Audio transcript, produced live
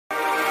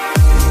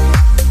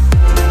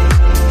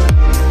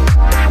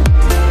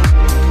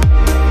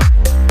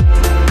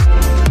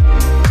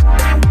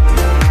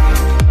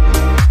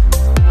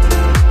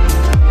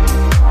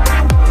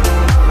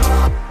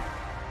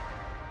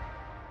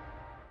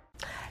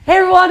Hey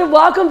everyone,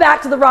 welcome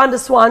back to the Rhonda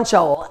Swan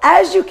Show.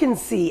 As you can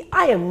see,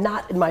 I am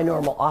not in my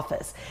normal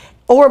office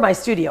or my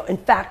studio. In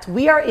fact,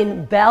 we are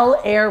in Bel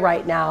Air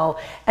right now,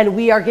 and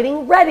we are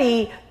getting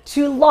ready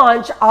to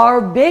launch our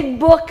big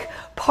book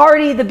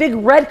party, the big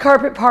red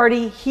carpet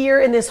party here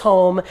in this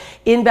home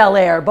in Bel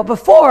Air. But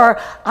before,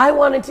 I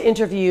wanted to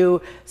interview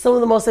some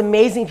of the most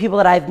amazing people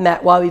that I've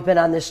met while we've been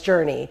on this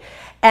journey.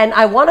 And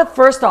I want to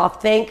first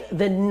off thank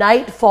the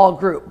Nightfall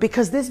Group,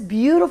 because this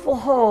beautiful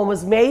home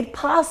was made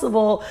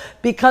possible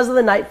because of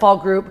the Nightfall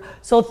Group.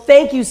 So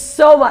thank you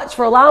so much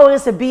for allowing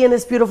us to be in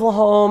this beautiful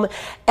home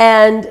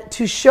and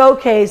to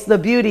showcase the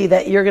beauty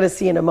that you're going to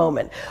see in a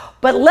moment.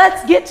 But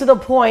let's get to the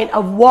point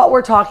of what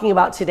we're talking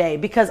about today,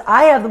 because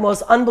I have the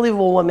most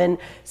unbelievable woman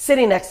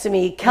sitting next to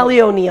me, Kelly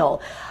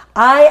O'Neill.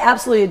 I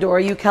absolutely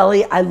adore you,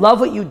 Kelly. I love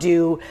what you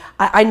do.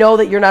 I know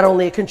that you're not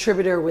only a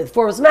contributor with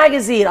Forbes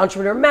Magazine,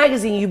 Entrepreneur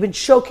Magazine, you've been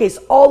showcased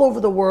all over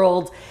the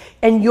world,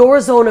 and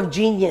your zone of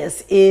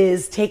genius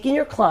is taking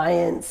your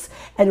clients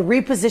and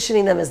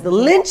repositioning them as the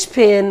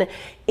linchpin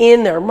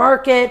in their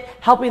market,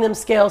 helping them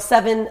scale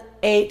 7,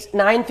 8,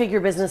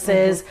 9-figure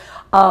businesses.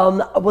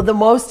 Well, the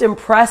most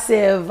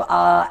impressive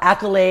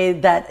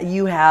accolade that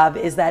you have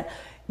is that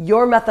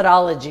your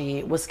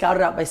methodology was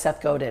scouted out by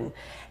Seth Godin,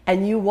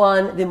 and you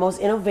won the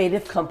Most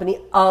Innovative Company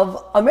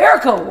of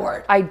America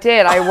award. I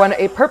did. I won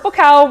a Purple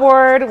Cow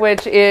Award,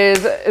 which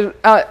is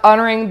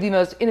honoring the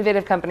most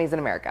innovative companies in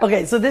America.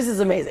 Okay, so this is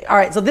amazing. All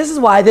right, so this is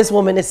why this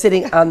woman is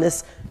sitting on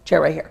this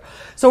chair right here.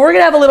 So we're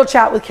gonna have a little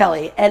chat with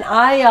Kelly, and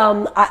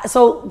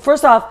so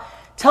first off,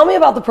 tell me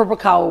about the Purple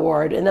Cow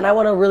Award, and then I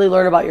want to really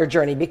learn about your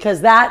journey,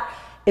 because that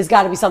has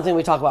got to be something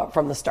we talk about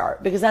from the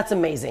start, because that's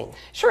amazing.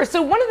 Sure.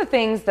 So one of the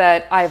things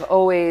that I've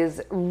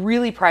always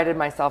really prided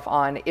myself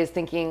on is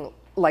thinking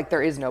like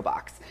there is no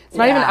box. It's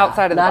not even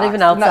outside of the box. Not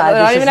even outside.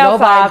 Not even outside. No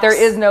box. There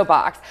is no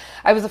box.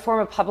 I was a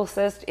former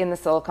publicist in the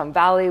Silicon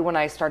Valley when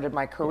I started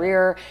my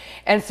career.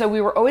 And so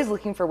we were always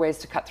looking for ways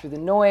to cut through the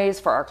noise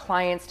for our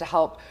clients, to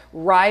help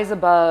rise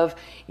above,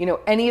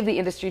 any of the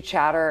industry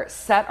chatter,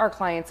 set our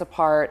clients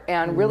apart,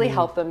 and really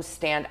help them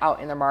stand out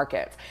in their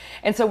markets.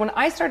 And so when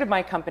I started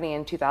my company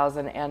in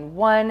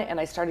 2001 and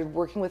I started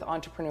working with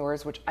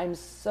entrepreneurs, which I'm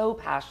so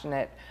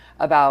passionate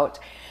about,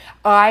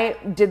 I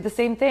did the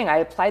same thing. I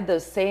applied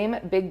those same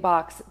big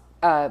box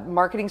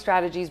marketing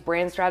strategies,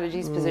 brand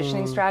strategies,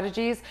 positioning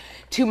strategies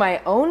to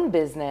my own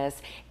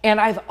business. And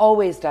I've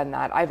always done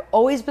that. I've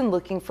always been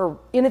looking for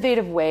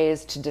innovative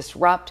ways to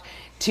disrupt,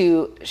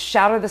 to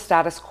shatter the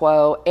status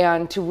quo,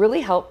 and to really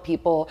help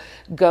people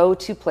go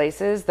to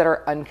places that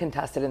are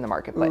uncontested in the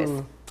marketplace.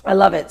 I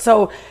love it.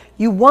 So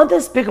you won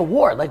this big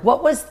award. Like,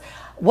 what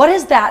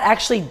has that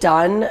actually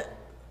done?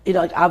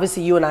 Like,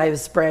 obviously you and I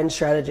as brand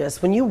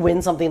strategists, when you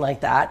win something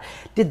like that,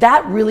 did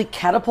that really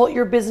catapult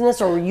your business,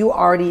 or were you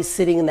already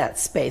sitting in that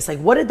space? Like,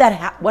 what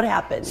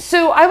happened?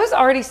 So I was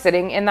already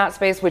sitting in that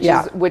space,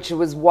 which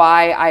was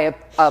why I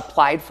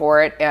applied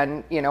for it,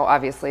 and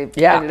obviously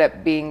ended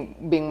up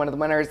being one of the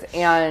winners.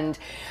 And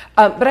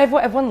but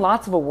I've won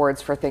lots of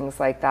awards for things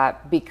like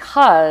that,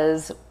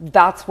 because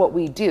that's what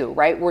we do,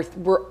 right?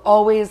 We're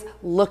always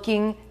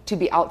looking to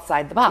be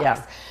outside the box.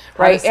 Yeah.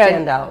 Right,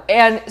 stand out.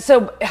 And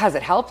so has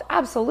it helped?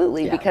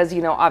 Absolutely, because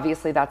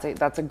obviously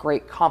that's a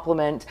great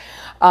compliment.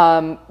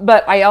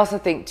 But I also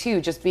think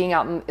too, just being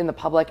out in the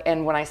public,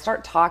 and when I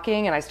start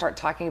talking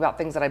about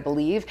things that I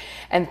believe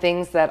and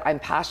things that I'm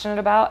passionate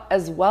about,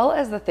 as well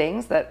as the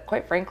things that,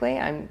 quite frankly,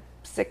 I'm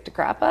sick to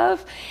crap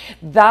of,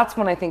 that's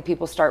when I think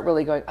people start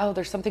really going, oh,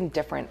 there's something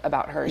different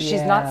about her.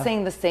 She's not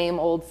saying the same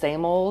old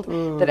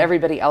that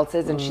everybody else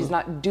is, and she's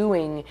not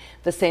doing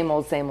the same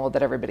old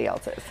that everybody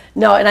else is.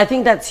 No, and I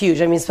think that's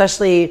huge. I mean,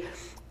 especially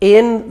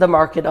in the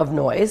market of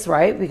noise,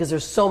 right? Because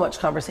there's so much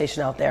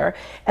conversation out there,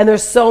 and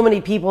there's so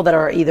many people that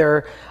are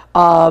either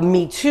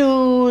Me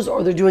Too's,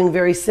 or they're doing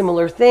very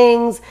similar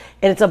things,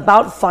 and it's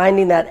about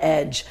finding that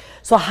edge.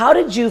 So how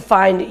did you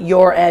find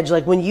your edge?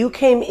 Like, when you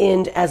came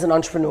in as an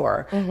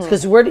entrepreneur,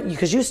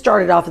 because you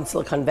started off in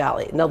Silicon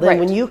Valley. Now then,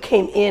 when you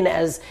became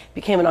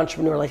an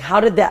entrepreneur, like,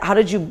 how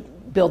did you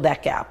build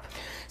that gap?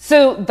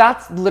 So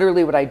that's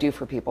literally what I do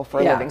for people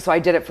for a living. So I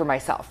did it for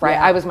myself, right?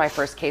 I was my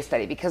first case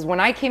study, because when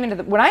I came into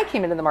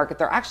the market,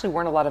 there actually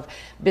weren't a lot of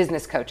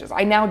business coaches.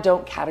 I now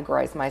don't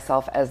categorize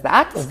myself as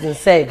that. I was going to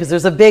say, because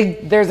there's a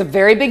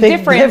very big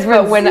difference.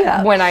 But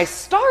when I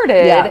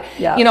started,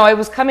 I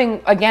was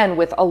coming again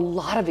with a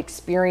lot of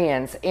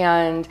experience,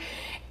 and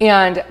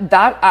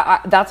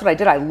that's what I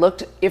did. I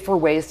looked for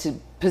ways to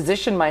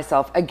position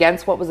myself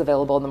against what was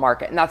available in the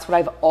market, and that's what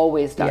I've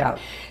always done.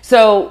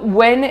 So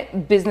when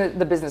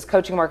the business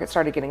coaching market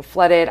started getting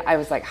flooded, I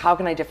was like, how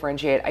can I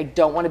differentiate? I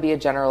don't want to be a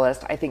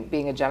generalist. I think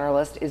being a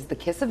generalist is the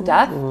kiss of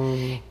death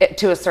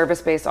to a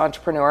service-based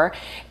entrepreneur.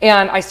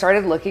 And I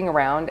started looking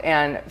around,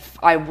 and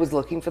I was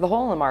looking for the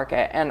hole in the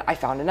market, and I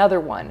found another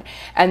one.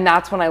 And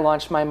that's when I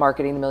launched my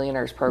Marketing to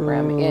Millionaires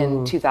program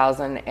in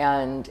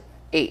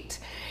 2008.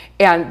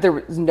 And there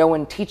was no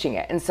one teaching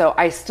it. And so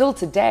I still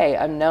today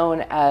am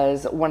known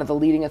as one of the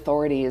leading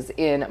authorities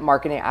in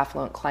marketing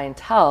affluent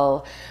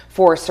clientele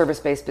for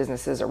service-based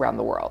businesses around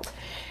the world.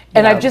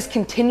 And I've just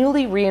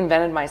continually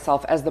reinvented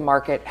myself as the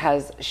market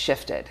has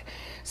shifted.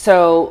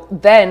 So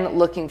then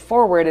looking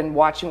forward and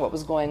watching what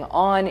was going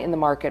on in the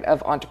market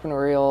of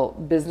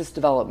entrepreneurial business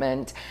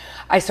development,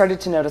 I started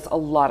to notice a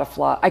lot of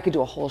flaws. I could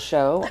do a whole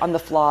show on the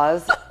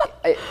flaws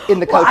in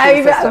the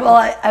coaching system.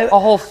 A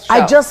whole show.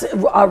 I just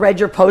read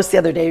your post the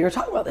other day. You were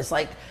talking about this,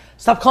 like,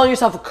 stop calling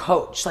yourself a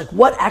coach. Like,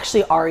 what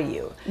actually are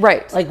you?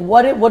 Right. Like,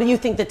 what do you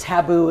think the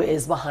taboo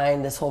is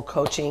behind this whole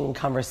coaching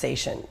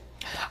conversation?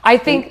 I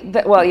think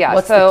that, well, yeah.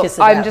 What's so the kiss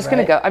of I'm death, just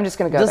going to go. I'm just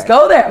going to go. Just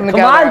go there.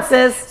 Come on,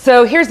 sis.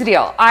 So here's the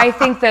deal. I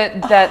think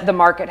that the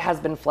market has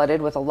been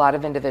flooded with a lot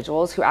of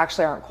individuals who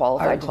actually aren't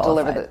qualified to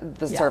deliver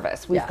the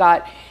service. We've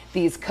got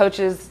these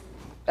coaches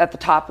at the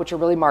top, which are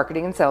really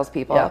marketing and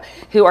salespeople,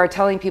 who are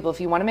telling people, if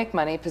you want to make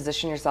money,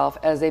 position yourself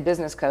as a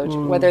business coach,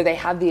 whether they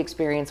have the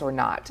experience or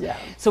not.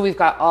 So we've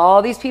got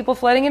all these people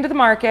flooding into the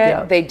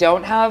market. They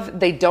don't have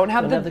the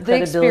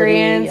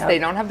experience. They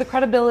don't have the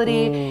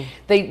credibility.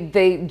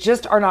 They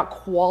just are not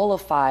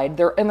qualified.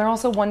 They're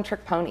also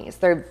one-trick ponies.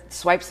 They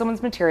swipe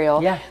someone's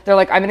material. They're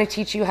like, I'm going to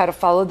teach you how to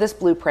follow this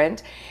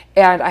blueprint,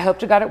 and I hope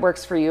to God it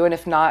works for you. And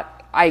if not,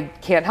 I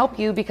can't help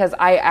you because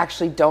I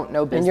actually don't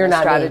know business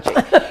strategy.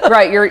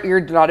 Right, you're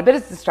not a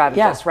business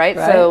strategist, right?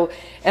 So,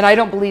 and I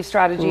don't believe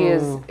strategy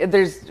is,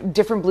 there's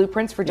different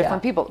blueprints for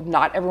different people.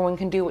 Not everyone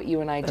can do what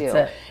you and I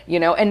do, you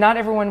know, and not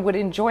everyone would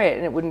enjoy it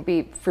and it wouldn't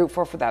be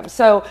fruitful for them.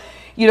 So,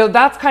 you know,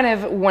 that's kind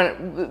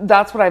of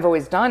that's what I've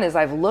always done is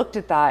I've looked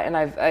at that and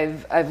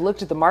I've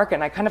looked at the market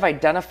and I kind of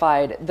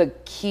identified the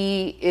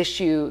key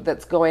issue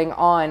that's going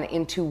on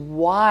into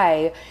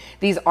why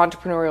these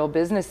entrepreneurial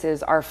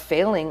businesses are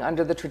failing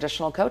under the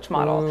traditional coach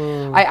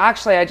model. I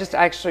actually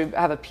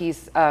have a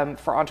piece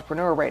for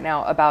Entrepreneur right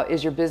now about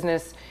is your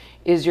business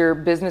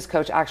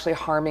coach actually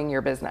harming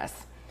your business?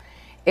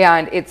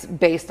 And it's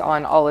based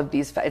on all of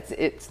these.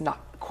 It's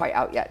not quite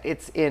out yet.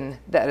 It's in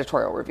the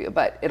editorial review,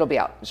 but it'll be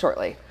out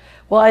shortly.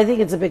 Well, I think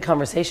it's a big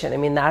conversation. I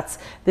mean,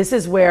 this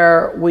is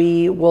where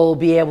we will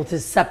be able to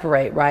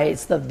separate, right?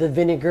 It's the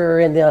vinegar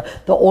and the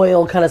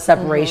oil kind of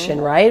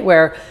separation, right?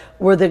 Where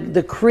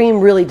the cream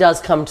really does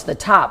come to the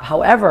top.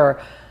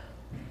 However,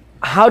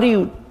 how do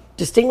you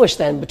distinguish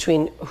then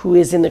between who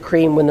is in the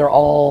cream when they're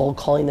all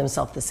calling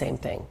themselves the same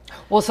thing?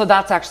 Well, so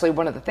that's actually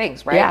one of the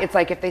things, right? Yeah. It's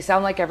like if they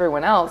sound like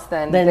everyone else,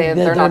 then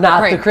they're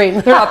not the cream.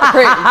 They're not the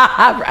cream.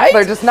 Right?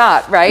 They're just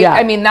not, right? Yeah.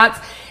 I mean, that's,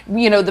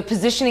 you know, the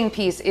positioning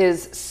piece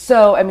is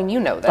so, I mean,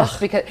 you know this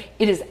because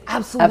it is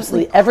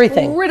absolutely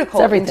everything.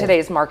 Critical in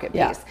today's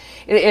marketplace.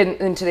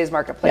 In today's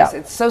marketplace.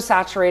 It's so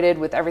saturated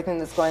with everything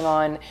that's going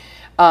on.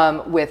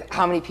 With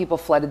how many people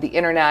flooded the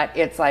internet,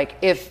 it's like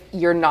if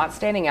you're not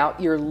standing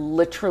out, you're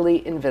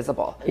literally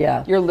invisible.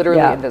 You're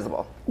literally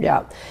invisible.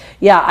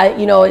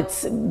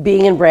 It's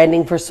being in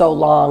branding for so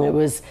long. It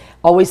was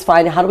always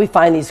how do we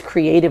find these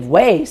creative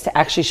ways to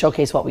actually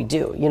showcase what we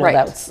do? You know,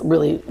 that's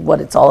really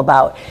what it's all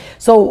about.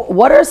 So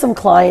what are some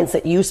clients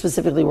that you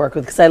specifically work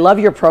with? Because I love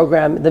your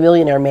program, The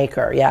Millionaire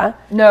Maker, Marketing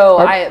to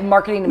Millionaires.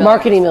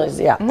 Marketing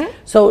Millionaires,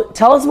 So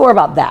tell us more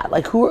about that.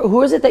 Like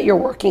who is it that you're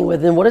working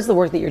with and what is the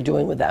work that you're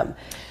doing with them?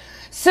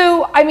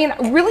 So, I mean,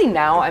 really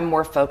now I'm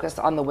more focused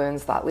on the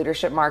women's thought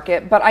leadership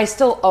market, but I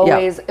still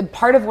always,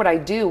 part of what I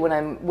do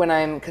when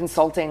I'm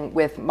consulting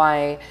with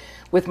my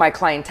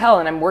clientele,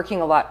 and I'm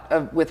working a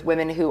lot with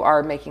women who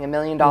are making $1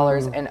 million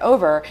and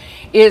over,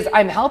 is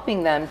I'm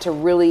helping them to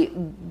really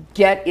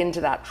get into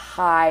that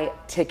high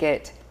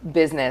ticket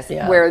business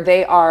where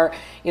they are,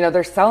 you know,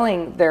 they're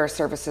selling their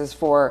services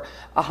for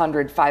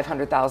 $100,000,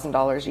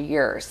 $500,000 a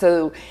year.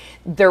 So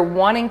they're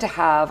wanting to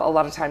have, a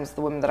lot of times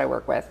the women that I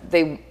work with,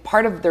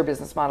 part of their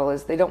business model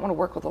is they don't want to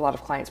work with a lot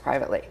of clients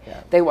privately.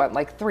 They want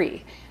like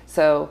 3.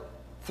 So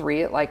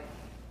 3 at like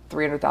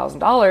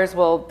 $300,000.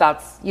 Well,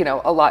 that's, you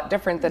know, a lot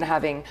different than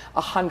having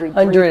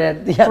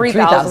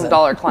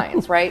 $3,000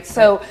 clients, right?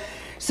 So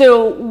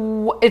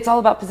it's all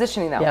about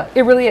positioning them.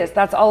 It really is.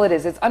 That's all it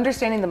is. It's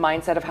understanding the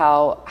mindset of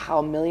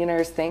how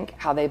millionaires think,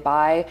 how they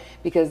buy,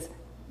 because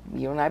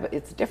you and I,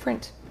 it's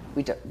different.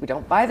 We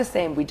don't buy the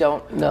same. We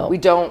don't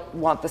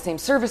want the same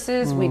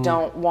services. We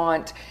don't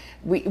want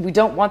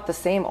the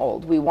same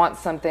old. We want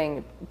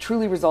something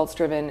truly results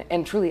driven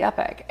and truly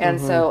epic. And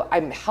so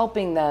I'm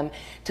helping them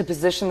to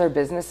position their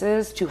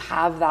businesses to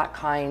have that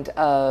kind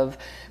of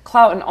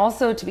clout and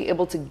also to be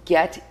able to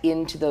get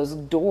into those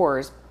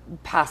doors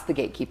past the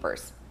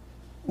gatekeepers.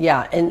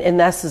 Yeah, and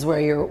this is where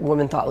your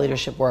women thought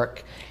leadership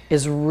work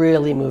is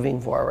really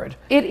moving forward.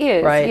 It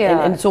is, right?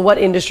 And so what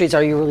industries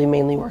are you really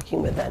mainly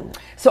working with then?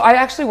 So I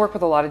actually work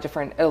with a lot of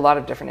different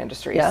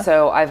industries. Yeah.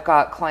 So I've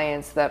got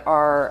clients that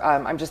are,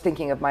 I'm just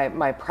thinking of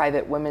my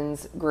private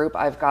women's group.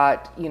 I've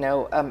got,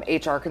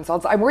 HR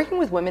consultants. I'm working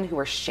with women who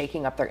are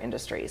shaking up their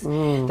industries,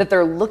 that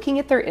they're looking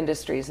at their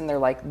industries and they're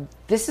like,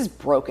 this is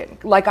broken.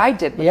 Like I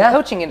did with the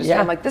coaching industry.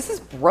 I'm like, this is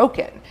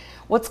broken.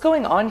 What's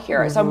going on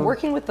here? So I'm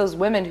working with those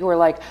women who are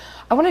like,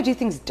 I want to do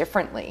things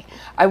differently.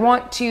 I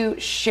want to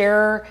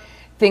share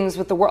things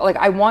with the world. Like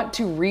I want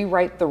to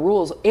rewrite the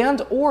rules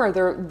and or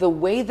the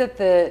way that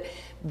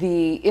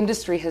the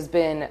industry has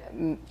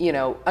been,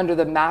 under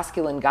the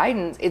masculine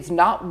guidance, it's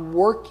not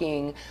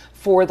working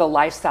for the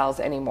lifestyles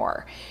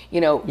anymore.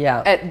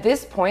 At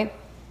this point,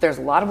 there's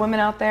a lot of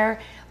women out there,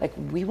 like,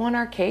 we want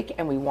our cake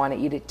and we want to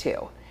eat it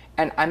too.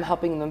 And I'm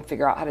helping them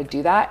figure out how to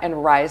do that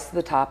and rise to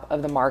the top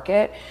of the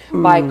market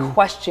by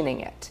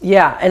questioning it.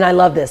 Yeah, and I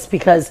love this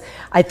because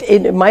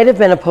it might have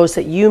been a post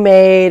that you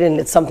made, and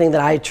it's something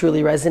that I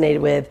truly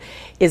resonated with,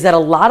 is that a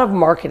lot of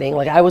marketing,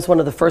 like I was one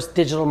of the first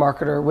digital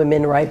marketer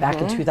women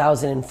back in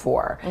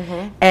 2004,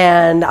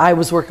 and I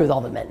was working with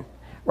all the men.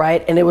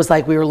 Right? And it was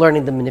like we were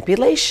learning the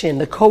manipulation,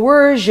 the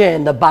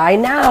coercion, the buy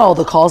now,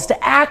 the calls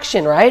to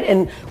action, right?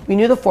 And we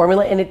knew the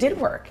formula, and it did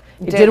work.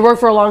 It did work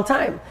for a long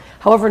time.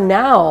 However,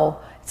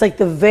 now it's like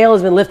the veil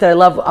has been lifted. I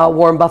love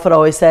Warren Buffett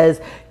always says,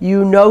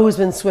 you know who's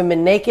been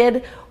swimming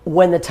naked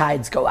when the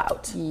tides go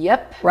out.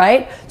 Yep.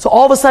 Right? So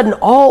all of a sudden,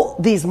 all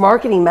these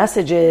marketing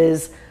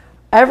messages,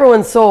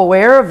 everyone's so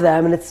aware of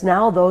them, and it's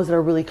now those that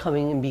are really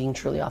coming and being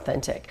truly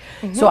authentic.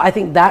 So I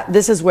think that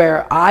this is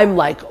where I'm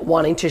like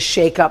wanting to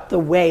shake up the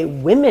way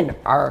women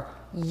are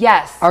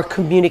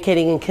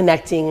communicating and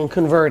connecting and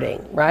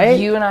converting, right?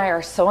 You and I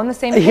are so on the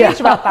same page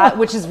about that,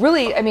 which is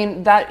really,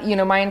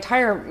 my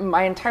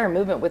entire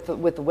movement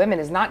with the women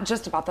is not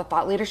just about the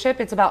thought leadership.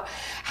 It's about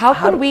how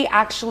can we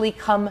actually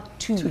come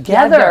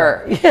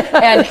together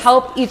and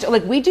help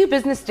like we do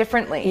business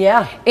differently.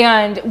 Yeah.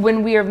 And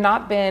when we have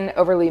not been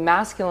overly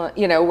masculine,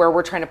 where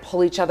we're trying to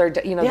pull each other,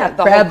 the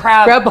whole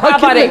crab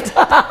butting.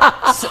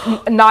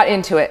 Not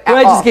into it at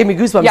all. It just gave me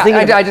goosebumps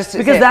thinking I just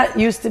because that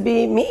used to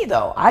be me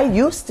though. I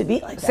used to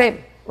be like that.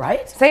 Same.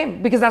 Right?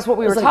 Same, because that's what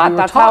we were taught.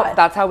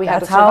 That's how we had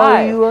to survive. That's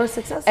how you were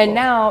successful. And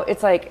now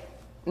it's like,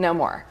 no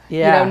more.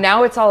 Yeah.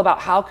 Now it's all about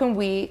how can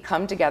we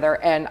come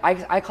together, and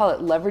I call it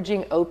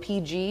leveraging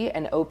OPG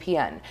and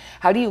OPN.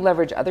 How do you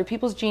leverage other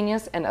people's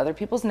genius and other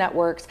people's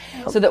networks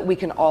so that we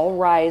can all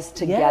rise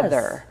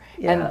together? Yes.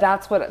 Yeah. And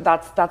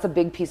that's a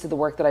big piece of the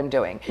work that I'm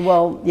doing.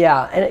 Well,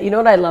 yeah. And you know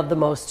what I love the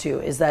most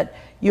too is that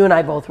you and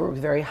I both work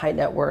with very high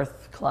net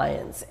worth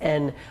clients.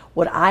 And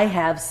what I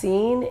have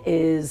seen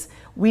is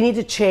we need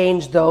to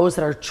change those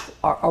that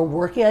are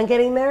working on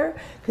getting there,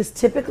 because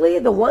typically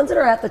the ones that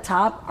are at the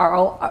top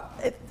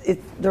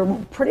they're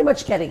pretty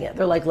much getting it.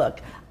 They're like,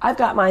 look, I've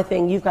got my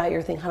thing, you've got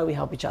your thing, how do we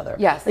help each other?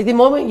 Yes. Like the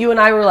moment you and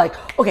I were like,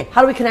 okay,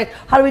 how do we connect?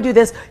 How do we do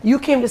this? You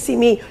came to see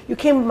me, you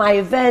came to my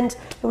event.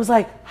 It was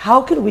like,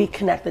 how can we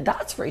connect the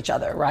dots for each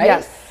other, right?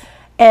 Yes.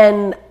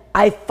 And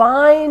I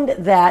find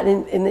that,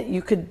 and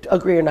you could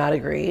agree or not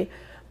agree,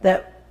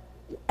 that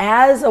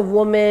as a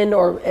woman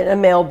or a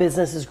male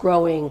business is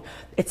growing,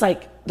 it's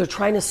like they're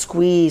trying to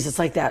squeeze. It's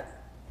like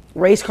that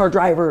race car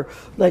driver,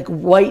 like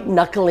white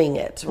knuckling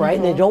it, right?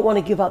 And they don't want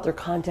to give out their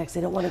context.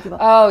 They don't want to give out.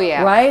 Oh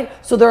yeah. Right?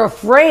 So they're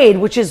afraid,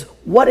 which is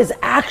what is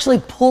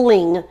actually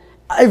pulling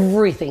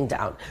everything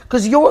down.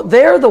 Because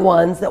they're the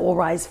ones that will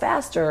rise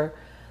faster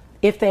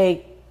if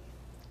they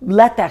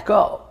let that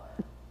go.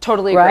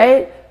 Totally agree.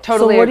 Right?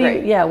 Totally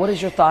agree. What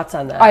is your thoughts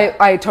on that?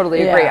 I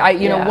totally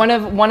agree.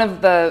 One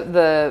of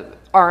the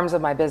arms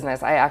of my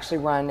business, I actually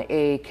run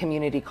a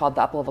community called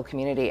the UpLevel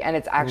Community, and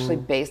it's actually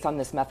based on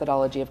this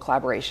methodology of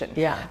collaboration.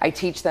 Yeah. I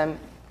teach them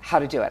how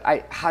to do it.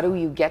 How do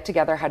you get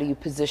together? How do you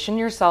position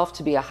yourself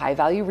to be a high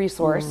value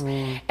resource?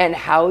 And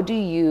how do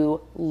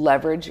you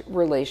leverage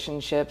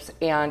relationships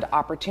and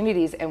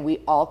opportunities? And we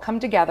all come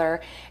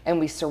together and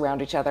we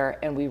surround each other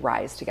and we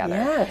rise together.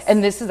 Yes.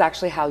 And this is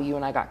actually how you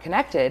and I got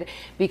connected,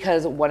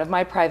 because one of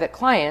my private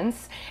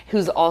clients,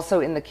 who's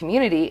also in the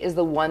community, is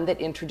the one that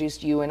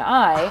introduced you and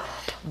I.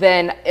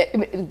 Then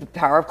the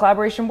power of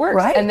collaboration works.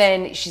 Right. And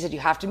then she said, you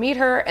have to meet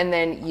her. And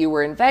then you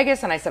were in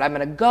Vegas, and I said, I'm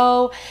going to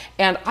go.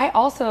 And I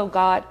also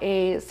got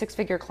a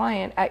 6-figure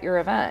client at your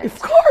event. Of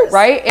course.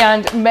 Right?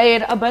 And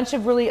made a bunch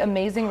of really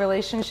amazing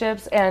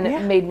relationships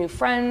and made new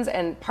friends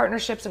and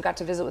partnerships and got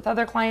to visit with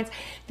other clients.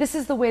 This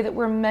is the way that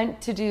we're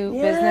meant to do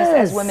business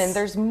as women.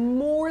 There's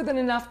more than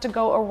enough to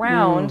go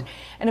around.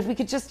 And if we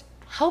could just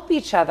help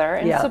each other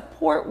and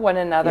support one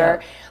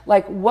another,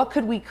 like what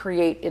could we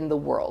create in the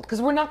world?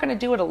 Because we're not going to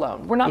do it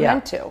alone. We're not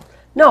meant to.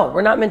 No,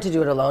 we're not meant to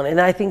do it alone. And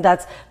I think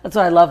that's what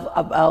I love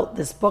about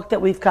this book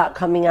that we've got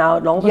coming out.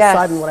 And all of a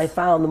sudden, what I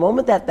found, the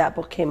moment that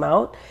book came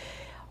out,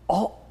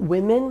 all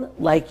women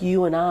like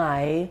you and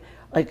I,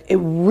 like it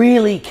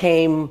really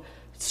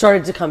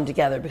started to come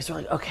together, because we're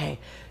like, okay,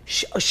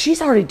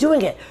 she's already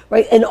doing it,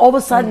 right? And all of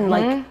a sudden,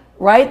 like,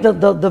 right,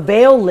 the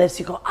veil lifts,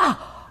 you go,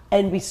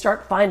 and we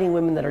start finding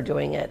women that are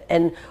doing it.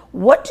 And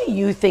what do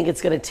you think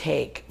it's going to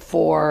take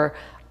for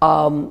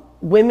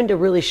women to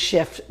really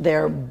shift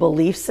their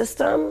belief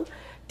system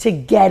to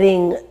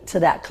getting to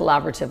that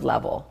collaborative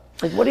level?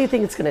 Like, what do you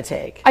think it's going to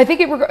take? I think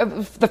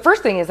the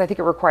first thing is I think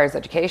it requires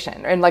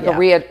education, and like a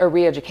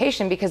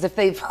re-education, because if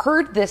they've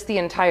heard this the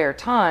entire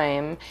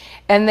time,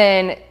 and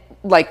then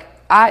like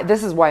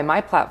this is why my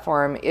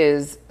platform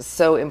is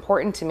so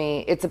important to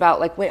me. It's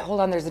about like, wait, hold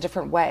on, there's a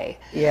different way.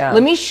 Yeah.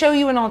 Let me show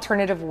you an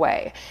alternative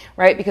way,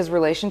 right? Because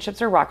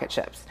relationships are rocket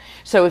ships.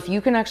 So if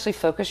you can actually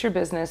focus your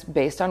business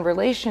based on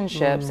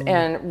relationships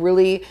and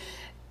really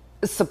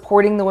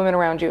supporting the women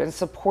around you and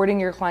supporting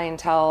your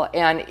clientele,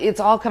 and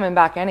it's all coming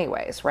back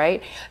anyways,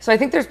 right? So I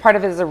think there's part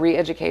of it is a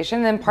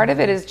re-education, then part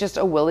of it is just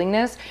a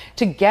willingness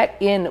to get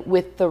in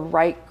with the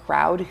right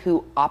crowd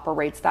who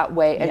operates that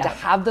way and to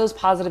have those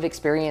positive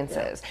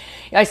experiences.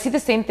 I see the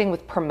same thing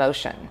with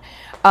promotion.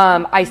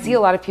 I see a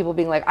lot of people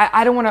being like,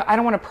 I don't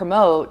want to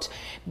promote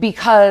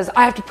because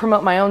I have to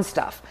promote my own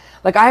stuff.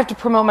 Like I have to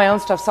promote my own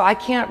stuff, so I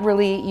can't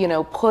really,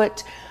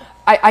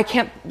 I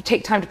can't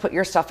take time to put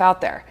your stuff out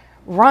there.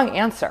 Wrong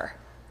answer.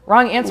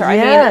 Yes.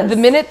 I mean, the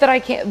minute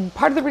that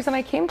part of the reason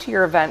I came to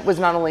your event was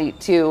not only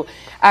to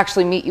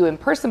actually meet you in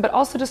person, but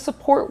also to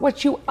support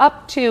what you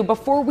up to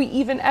before we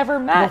even ever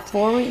met.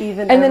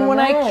 And then when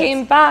I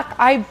came back,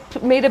 I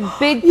made a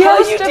big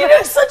post. You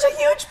did such a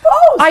huge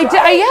post.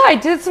 I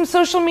did some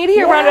social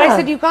media around it. I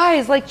said, you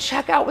guys, like,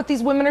 check out what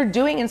these women are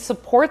doing and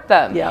support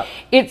them.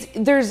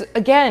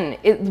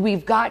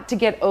 We've got to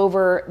get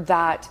over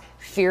that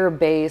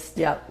fear-based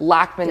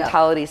lack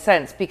mentality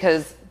sense,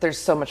 because there's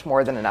so much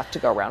more than enough to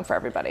go around for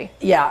everybody.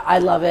 Yeah, I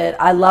love it.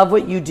 I love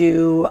what you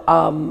do,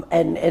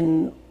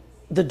 and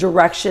the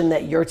direction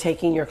that you're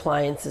taking your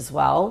clients as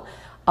well.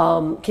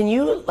 Can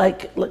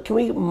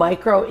we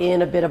micro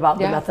in a bit about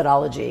the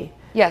methodology?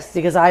 Yes.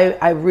 Because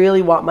I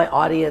really want my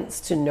audience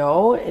to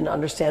know and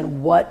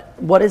understand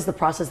what is the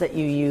process that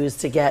you use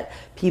to get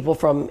people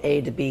from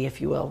A to B, if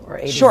you will, or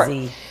A to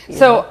Z.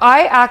 So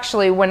I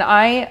actually,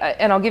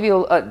 and I'll give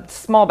you a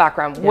small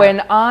background,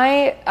 when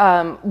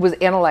I was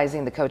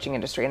analyzing the coaching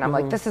industry, and I'm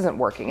like, this isn't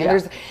working. And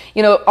there's,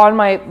 on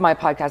my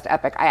podcast,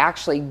 Epic, I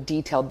actually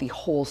detailed the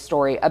whole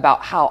story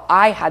about how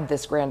I had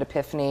this grand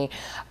epiphany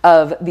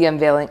of the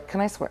unveiling.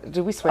 Can I swear?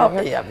 Did we swear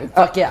here? Yeah.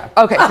 Fuck yeah.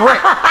 Okay,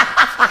 great.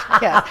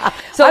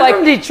 So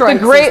I'm from Detroit,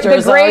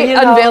 the great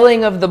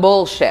unveiling of the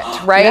bullshit,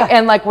 right?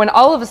 And like when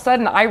all of a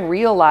sudden I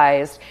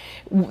realized,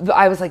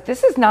 I was like,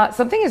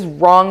 something is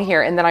wrong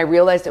here. And then I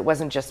realized it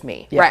wasn't just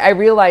me, right? I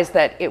realized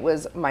that it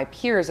was my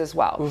peers as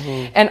well.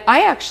 And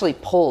I actually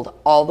pulled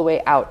all the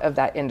way out of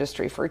that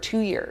industry for 2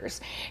 years.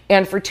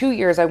 And for 2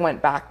 years, I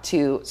went back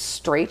to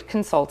straight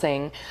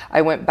consulting.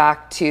 I went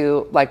back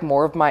to like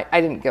more of I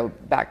didn't go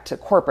back to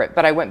corporate,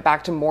 but I went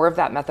back to more of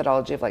that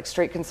methodology of like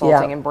straight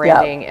consulting and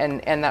branding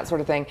and that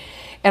sort of thing.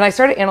 And I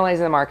started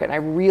analyzing the market, and I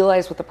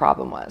realized what the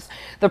problem was.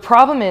 The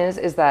problem is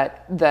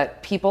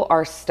that people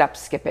are step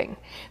skipping.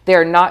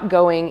 They're not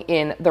going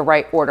in the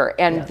right order.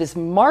 And this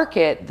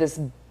market, this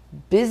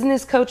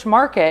business coach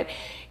market,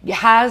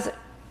 has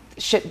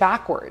shit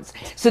backwards.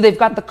 So they've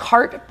got the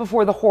cart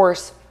before the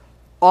horse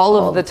all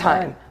of the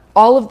time.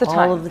 All of the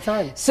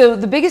time. So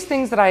the biggest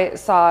things that I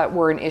saw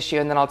were an issue,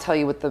 and then I'll tell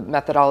you what the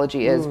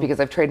methodology is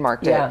because I've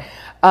trademarked it.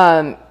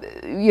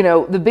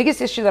 The biggest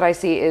issue that I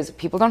see is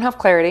people don't have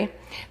clarity.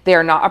 They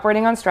are not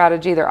operating on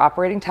strategy. They're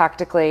operating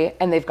tactically,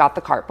 and they've got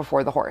the cart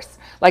before the horse.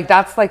 Like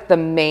that's like the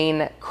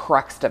main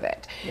crux of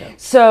it.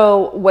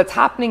 So what's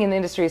happening in the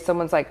industry is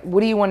someone's like,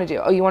 what do you want to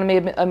do? Oh, you want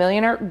to be a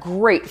millionaire?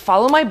 Great.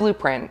 Follow my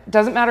blueprint.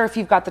 Doesn't matter if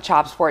you've got the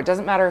chops for it.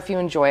 Doesn't matter if you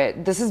enjoy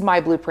it. This is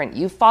my blueprint.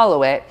 You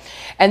follow it,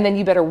 and then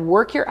you better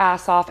work your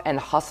ass off and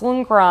hustle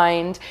and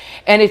grind.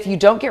 And if you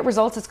don't get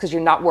results, it's because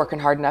you're not working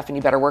hard enough, and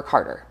you better work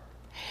harder.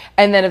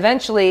 And then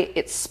eventually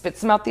it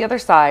spits them out the other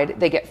side.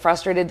 They get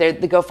frustrated. They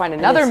go find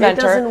another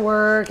mentor. It doesn't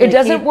work. It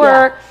doesn't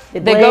work.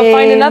 They go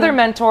find another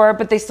mentor,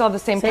 but they still have the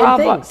same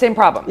problem. Same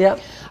problem.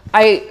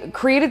 I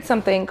created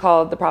something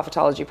called the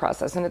profitology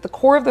process. And at the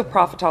core of the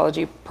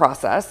profitology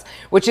process,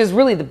 which is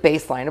really the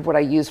baseline of what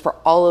I use for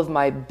all of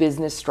my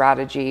business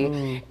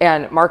strategy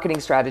and marketing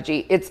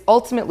strategy, it's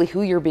ultimately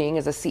who you're being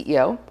as a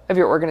CEO of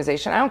your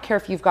organization. I don't care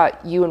if you've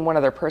got you and one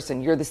other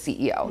person, you're the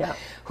CEO.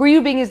 Who are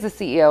you being as the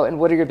CEO, and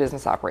what are your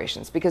business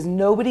operations? Because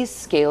nobody's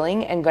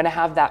scaling and going to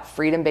have that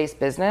freedom-based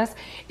business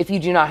if you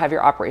do not have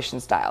your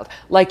operations dialed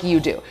like you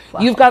do.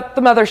 You've got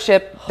the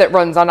mothership that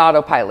runs on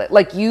autopilot.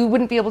 Like you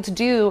wouldn't be able to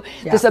do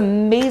this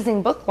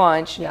amazing book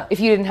launch if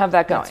you didn't have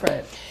that going. That's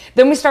right.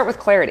 Then we start with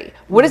clarity.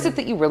 What is it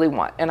that you really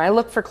want? And I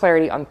look for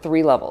clarity on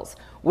 3 levels.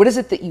 What is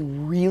it that you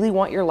really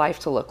want your life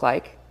to look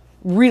like?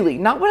 Really,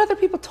 not what other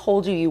people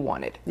told you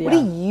wanted. What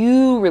do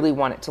you really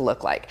want it to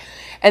look like?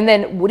 And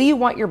then what do you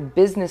want your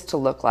business to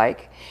look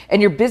like?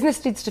 And your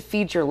business needs to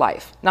feed your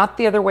life, not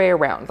the other way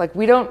around. Like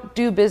we don't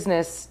do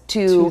business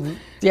to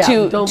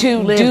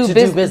do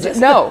business.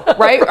 No,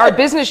 right? Our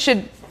business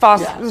should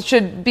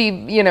be,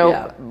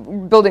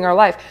 building our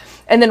life.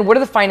 And then what are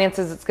the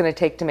finances it's going to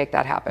take to make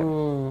that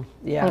happen?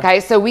 Okay,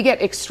 so we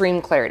get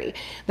extreme clarity.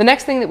 The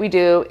next thing that we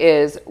do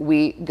is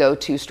we go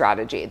to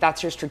strategy.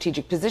 That's your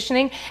strategic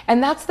positioning,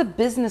 and that's the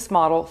business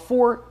model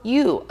for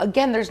you.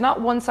 Again, there's not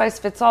one size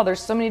fits all.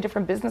 There's so many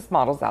different business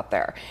models out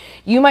there.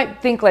 You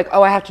might think like,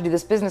 oh, I have to do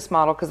this business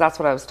model because that's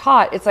what I was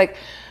taught. It's like,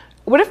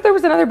 what if there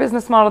was another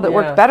business model that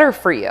worked better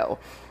for you?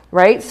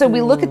 Right? So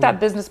we look at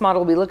that business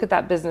model, we look at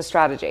that business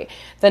strategy.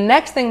 The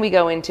next thing we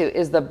go into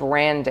is the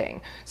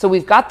branding. So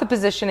we've got the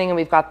positioning and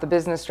we've got the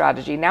business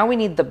strategy. Now we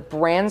need the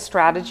brand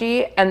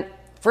strategy, and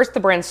first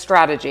the brand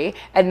strategy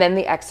and then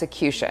the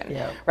execution,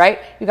 right?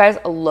 You guys,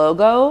 a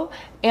logo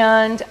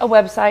and a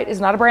website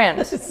is not a brand.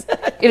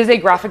 It is a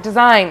graphic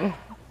design.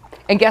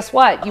 And guess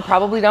what? You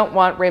probably don't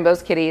want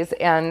rainbows, kitties,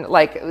 and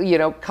like, you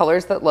know,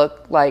 colors that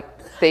look like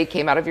they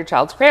came out of your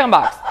child's crayon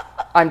box.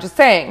 I'm just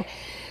saying.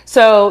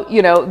 So,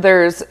 you know,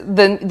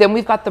 then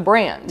we've got the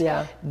brand.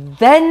 Yeah.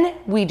 Then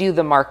we do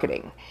the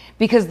marketing,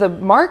 because the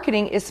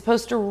marketing is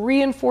supposed to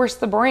reinforce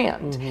the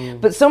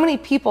brand. But so many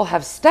people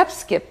have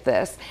skipped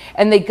this,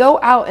 and they go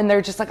out and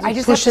they're just like, I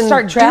just have to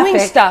start doing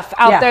stuff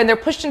out there, and they're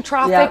pushing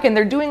traffic and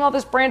they're doing all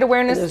this brand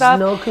awareness stuff.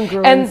 No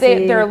congruency. And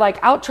they're like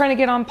out trying to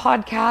get on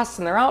podcasts,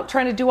 and they're out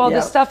trying to do all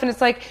this stuff. And it's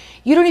like,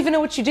 you don't even know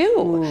what you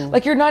do.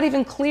 Like, you're not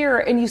even clear,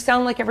 and you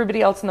sound like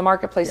everybody else in the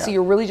marketplace. So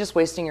you're really just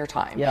wasting your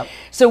time.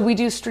 So we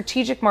do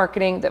strategic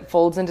marketing that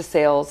folds into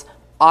sales,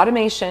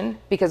 automation,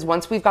 because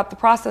once we've got the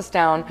process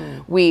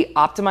down, we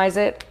optimize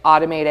it,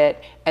 automate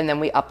it, and then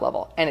we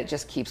up-level. And it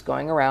just keeps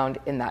going around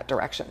in that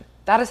direction.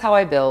 That is how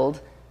I build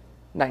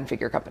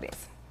 9-figure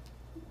companies.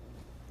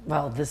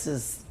 Well, this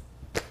is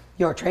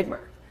your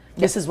trademark.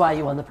 This is why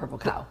you won the Purple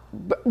Cow.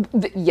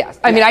 Yes.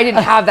 I mean, I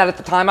didn't have that at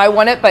the time I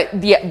won it, but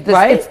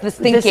it's this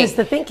thinking. This is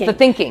the thinking.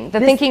 The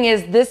thinking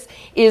is, this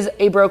is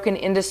a broken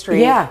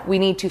industry. We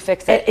need to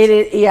fix it.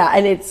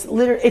 And it's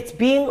literally, it's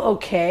being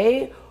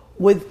okay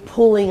with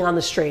pulling on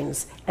the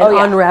strings and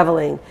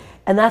unraveling.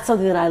 And that's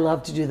something that I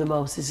love to do the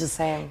most, is just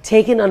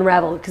take and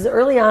unravel. Because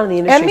early on in the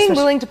industry, and being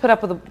willing to put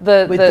up with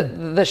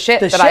the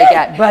shit that I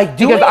get,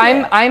 because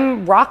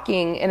I'm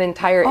rocking an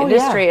entire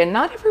industry, and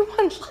not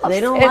everyone loves it. They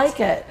don't like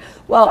it.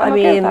 Well, I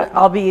mean,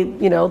 I'll be,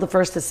 the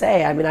first to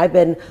say, I mean, I've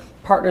been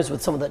partners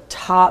with some of the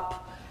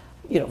top,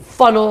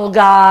 funnel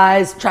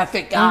guys,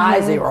 traffic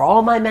guys. They were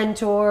all my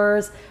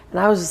mentors, and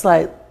I was just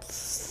like,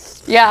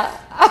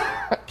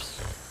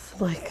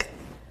 like,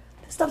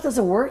 this stuff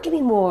doesn't work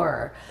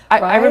anymore.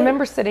 I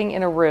remember sitting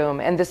in a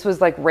room, and this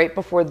was like right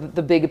before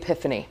the big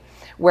epiphany,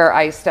 where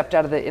I stepped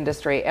out of the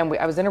industry, and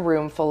I was in a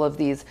room full of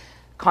these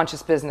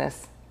conscious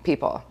business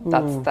people.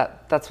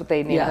 That's what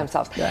they named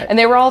themselves. Right. And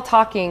they were all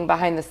talking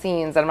behind the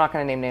scenes, and I'm not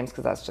going to name names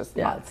because that's just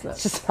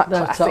it's just not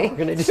classy. That's all we're going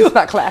to do. It's just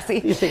not classy.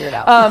 You figure it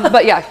out.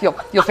 But yeah,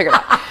 you'll figure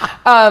it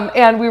out.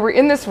 And we were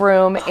in this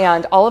room,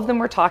 and all of them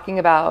were talking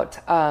about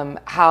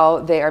how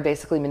they are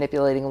basically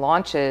manipulating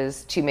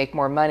launches to make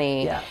more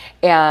money,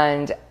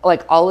 and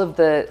like all of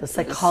the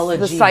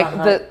psychology,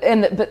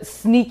 but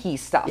sneaky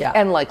stuff,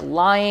 and like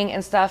lying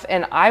and stuff.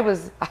 And I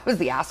was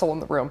the asshole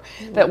in the room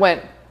that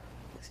went,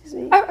 "Excuse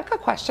me, I've got a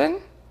question."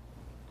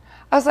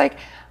 I was like,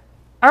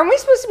 aren't we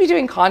supposed to be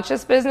doing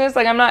conscious business?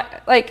 Like, I'm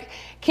not, like,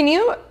 can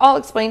you all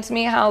explain to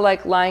me how,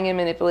 like, lying and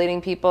manipulating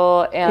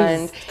people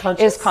is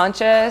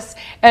conscious?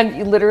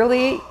 And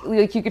literally,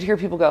 like, you could hear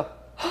people go,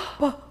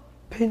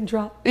 pin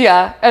drop.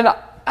 Yeah. And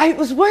it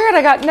was weird.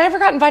 I never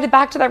got invited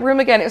back to that room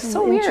again. It was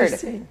so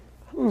weird.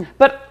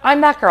 But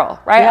I'm that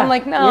girl, right? I'm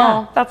like,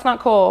 no, that's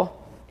not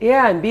cool.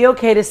 Yeah, and be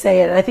okay to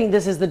say it. And I think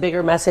this is the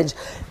bigger message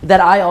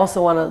that I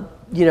also want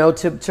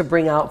to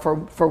bring out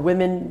for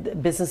women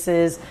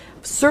businesses,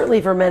 certainly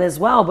for men as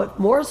well, but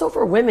more so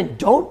for women.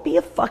 Don't be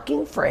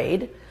fucking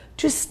afraid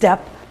to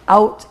step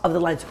out of the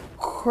lines,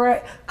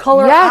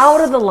 color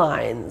out of the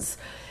lines,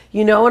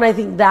 and I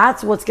think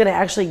that's what's going to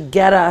actually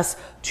get us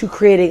to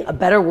creating a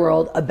better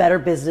world, a better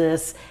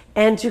business,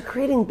 and to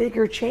creating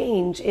bigger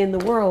change in the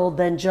world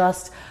than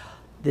just,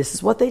 this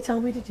is what they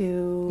tell me to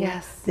do.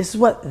 Yes. This is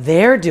what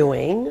they're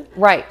doing.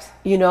 Right.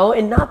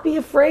 And not be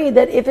afraid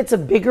that if it's a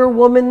bigger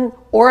woman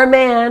or a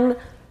man,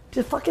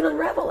 to fucking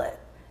unravel it.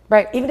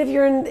 Right. Even if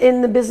you're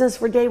in the business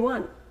for day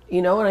one,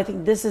 and I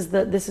think this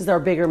is our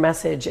bigger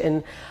message.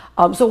 And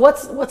so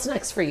what's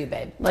next for you,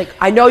 babe? Like,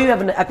 I know you have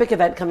an epic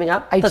event coming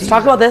up. Let's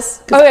talk about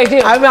this. Oh, I do.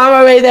 I'm on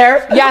my way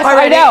there. Yes,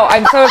 I know.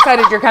 I'm so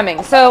excited you're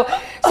coming. So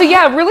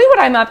yeah, really what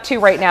I'm up to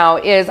right now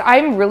is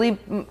I'm really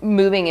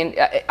moving in.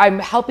 I'm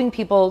helping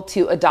people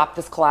to adopt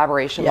this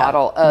collaboration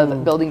model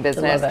of building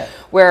business,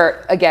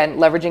 where, again,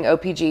 leveraging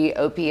OPG,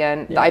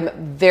 OPN.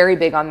 I'm very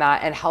big on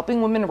that, and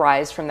helping women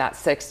rise from that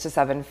 6 to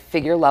 7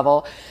 figure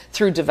level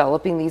through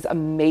developing these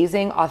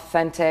amazing,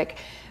 authentic,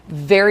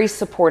 very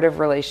supportive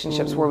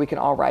relationships where we can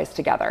all rise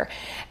together.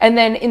 And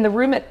then in the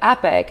room at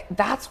Epic,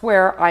 that's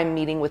where I'm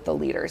meeting with the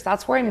leaders.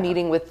 That's where I'm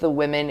meeting with the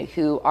women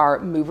who are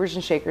movers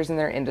and shakers in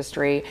their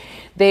industry.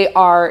 They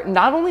are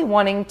not only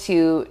wanting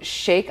to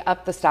shake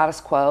up the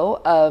status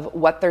quo of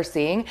what they're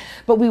seeing,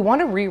 but we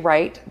want to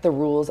rewrite the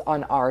rules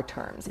on our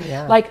terms.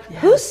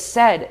 Who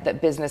said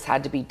that business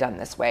had to be done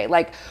this way?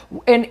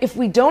 And if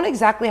we don't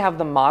exactly have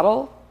the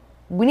model,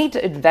 we need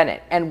to invent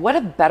it. And what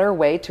a better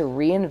way to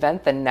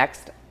reinvent the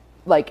next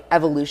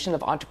evolution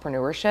of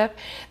entrepreneurship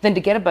than to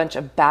get a bunch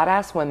of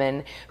badass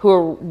women who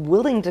are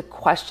willing to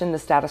question the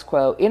status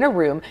quo in a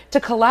room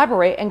to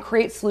collaborate and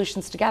create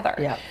solutions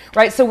together.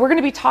 Right? So we're going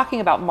to be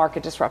talking about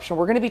market disruption.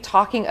 We're going to be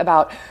talking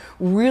about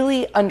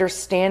really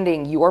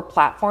understanding your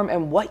platform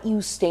and what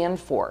you stand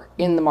for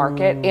in the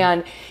market.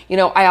 And,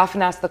 I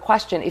often ask the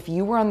question, if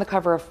you were on the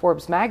cover of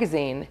Forbes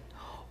magazine,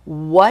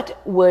 why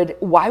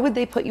would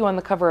they put you on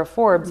the cover of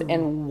Forbes,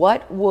 and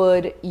what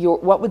would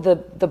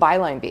the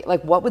byline be?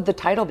 Like, what would the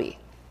title be?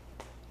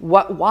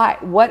 why,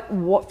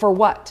 what for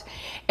what,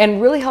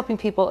 and really helping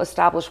people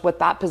establish what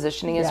that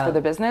positioning is for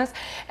the business.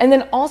 And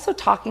then also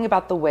talking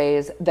about the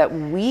ways that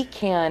we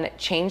can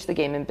change the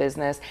game in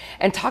business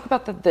and talk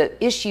about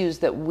the issues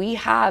that we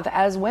have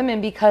as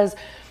women, because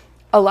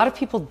a lot of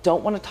people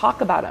don't want to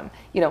talk about them.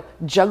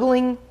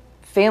 Juggling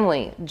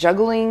family,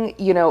 juggling,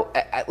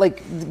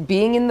 like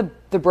being in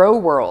the bro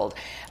world,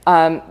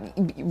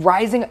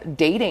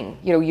 dating.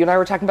 You and I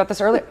were talking about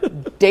this earlier.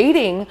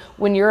 Dating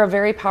when you're a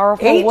very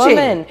powerful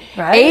woman,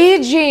 right?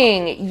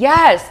 Aging,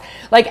 yes.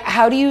 Like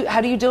how do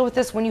you deal with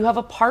this when you have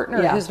a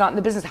partner who's not in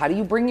the business? How do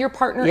you bring your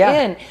partner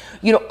in?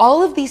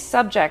 All of these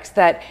subjects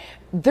that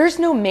there's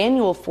no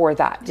manual for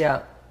that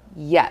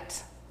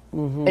yet.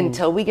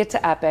 Until we get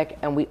to Epic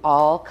and we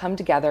all come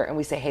together and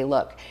we say, hey,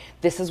 look,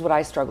 this is what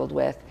I struggled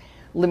with.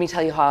 Let me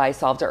tell you how I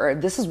solved it. Or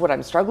this is what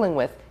I'm struggling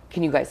with.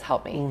 Can you guys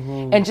help me?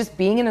 And just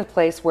being in a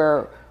place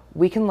where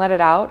we can let it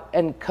out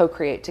and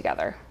co-create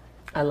together.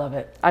 I love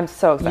it. I'm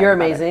so excited. You're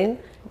amazing.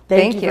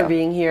 Thank you for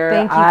being here.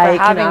 Thank you for having me.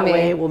 I cannot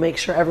wait. We'll make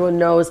sure everyone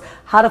knows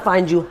how to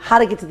find you, how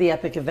to get to the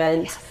Epic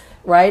event. Yes.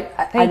 Right?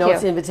 I know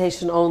it's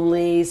invitation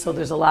only, so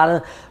there's a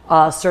lot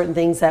of certain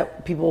things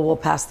that people will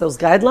pass those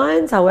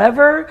guidelines.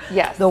 However,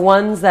 the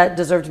ones that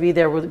deserve to be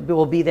there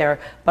will be there.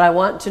 But I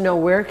want to know,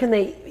 where can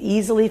they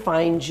easily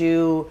find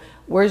you?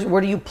 Where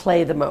do you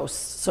play the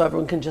most, so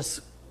everyone can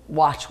just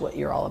watch what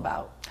you're all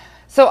about?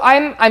 So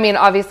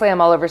obviously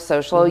I'm all over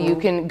social. You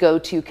can go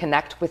to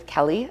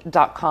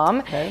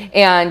connectwithkelly.com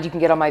and you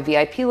can get on my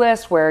VIP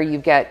list where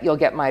you'll get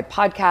my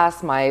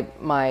podcast,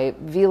 my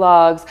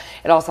vlogs.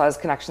 It also has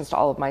connections to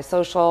all of my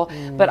social,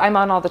 but I'm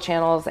on all the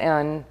channels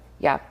and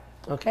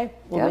Okay,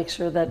 we'll make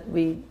sure that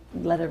we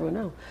let everyone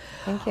know.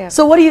 Thank you.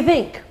 So what do you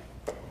think?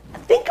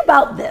 Think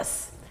about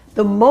this.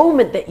 The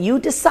moment that you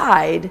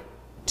decide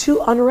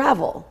to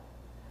unravel,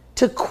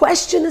 to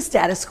question the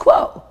status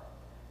quo.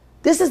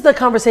 This is the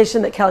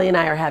conversation that Kelly and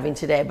I are having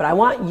today, but I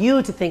want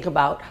you to think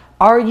about,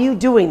 are you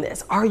doing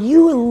this? Are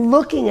you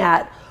looking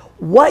at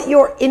what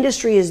your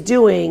industry is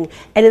doing,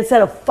 and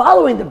instead of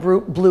following the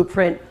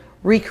blueprint,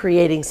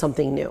 recreating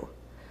something new?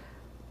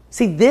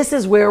 See, this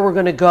is where we're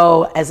going to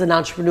go as an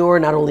entrepreneur,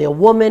 not only a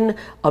woman,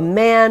 a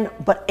man,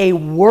 but a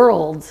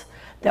world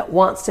that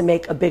wants to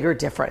make a bigger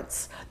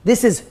difference.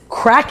 This is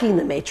cracking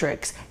the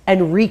matrix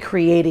and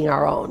recreating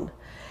our own.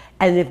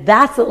 And if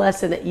that's the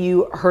lesson that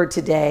you heard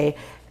today,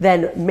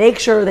 then make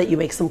sure that you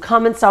make some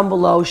comments down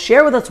below.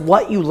 Share with us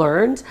what you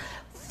learned.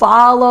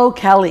 Follow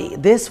Kelly.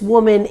 This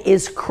woman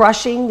is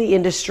crushing the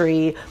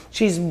industry.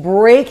 She's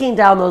breaking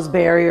down those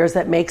barriers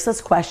that makes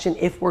us question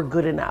if we're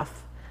good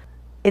enough.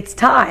 It's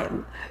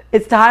time.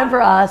 It's time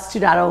for us to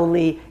not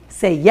only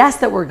say yes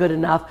that we're good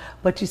enough,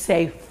 but to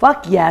say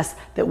fuck yes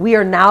that we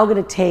are now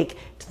going to take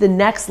to the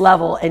next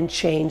level and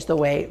change the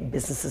way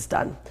business is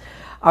done.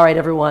 All right,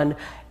 everyone.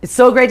 It's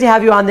so great to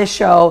have you on this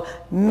show.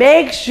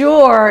 Make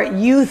sure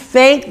you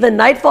thank the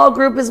Nightfall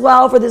Group as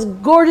well for this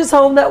gorgeous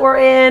home that we're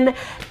in,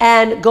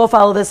 and go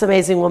follow this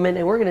amazing woman,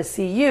 and we're going to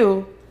see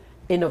you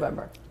in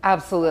November.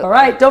 Absolutely. All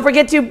right, don't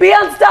forget to be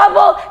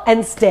unstoppable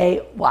and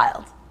stay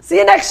wild. See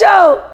you next show.